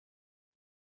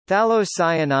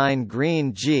Phthalocyanine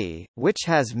green G, which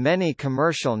has many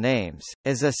commercial names,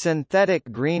 is a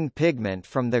synthetic green pigment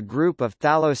from the group of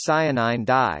phthalocyanine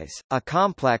dyes, a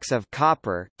complex of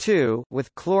copper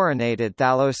with chlorinated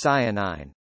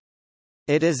phthalocyanine.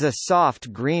 It is a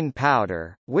soft green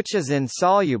powder, which is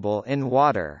insoluble in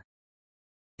water.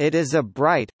 It is a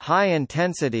bright,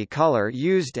 high-intensity color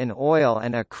used in oil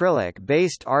and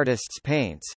acrylic-based artists'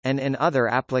 paints, and in other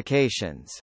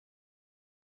applications.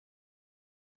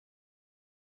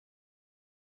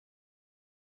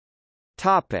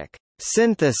 Topic: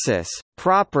 Synthesis,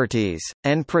 properties,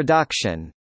 and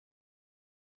production.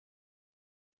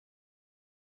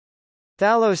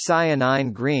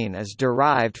 Phthalocyanine green is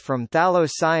derived from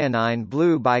phthalocyanine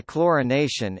blue by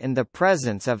chlorination in the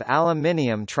presence of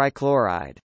aluminium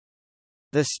trichloride.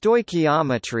 The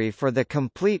stoichiometry for the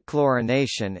complete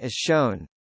chlorination is shown.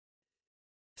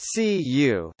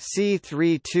 Cu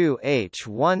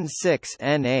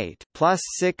C32H16N8 plus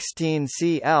 16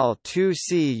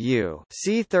 Cl2Cu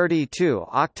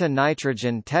C32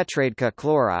 octanitrogen tetrade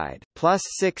chloride plus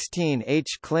 16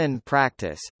 H-chlin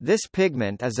practice. This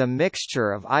pigment is a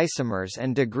mixture of isomers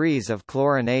and degrees of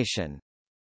chlorination.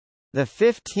 The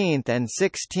 15th and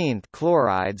 16th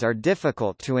chlorides are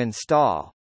difficult to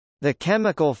install. The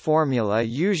chemical formula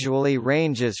usually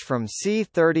ranges from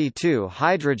C32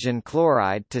 hydrogen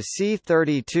chloride to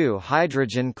C32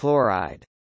 hydrogen chloride.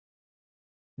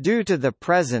 Due to the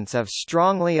presence of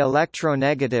strongly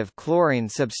electronegative chlorine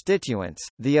substituents,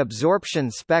 the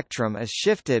absorption spectrum is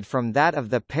shifted from that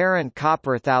of the parent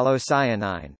copper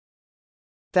phthalocyanine.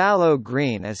 Phthalo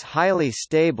green is highly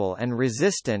stable and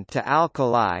resistant to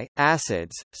alkali,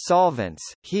 acids, solvents,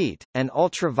 heat, and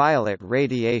ultraviolet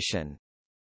radiation.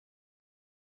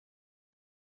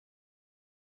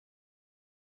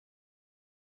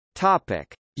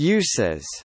 Topic: Uses.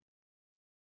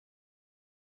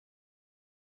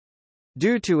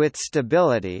 Due to its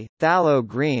stability, phthalo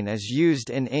green is used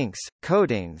in inks,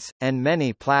 coatings, and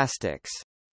many plastics.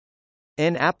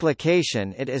 In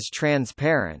application it is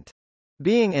transparent.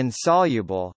 Being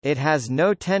insoluble, it has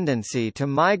no tendency to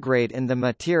migrate in the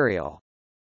material.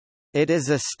 It is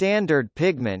a standard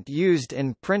pigment used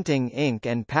in printing ink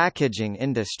and packaging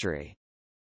industry.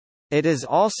 It is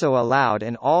also allowed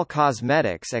in all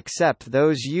cosmetics except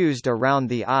those used around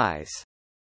the eyes.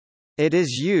 It is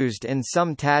used in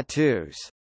some tattoos.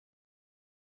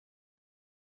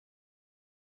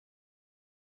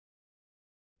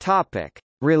 Topic: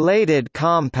 Related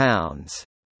compounds.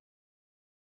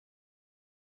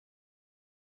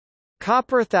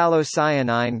 Copper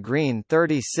phthalocyanine green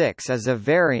 36 is a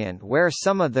variant where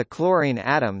some of the chlorine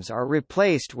atoms are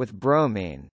replaced with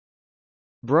bromine.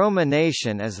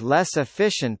 Bromination is less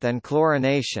efficient than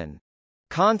chlorination.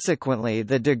 Consequently,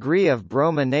 the degree of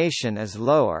bromination is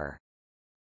lower.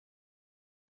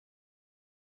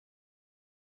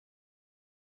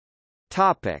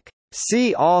 Topic: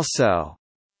 See also.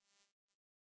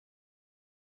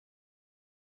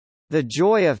 The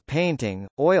joy of painting.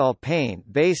 Oil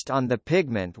paint based on the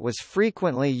pigment was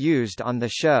frequently used on the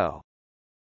show.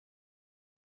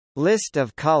 List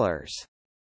of colors.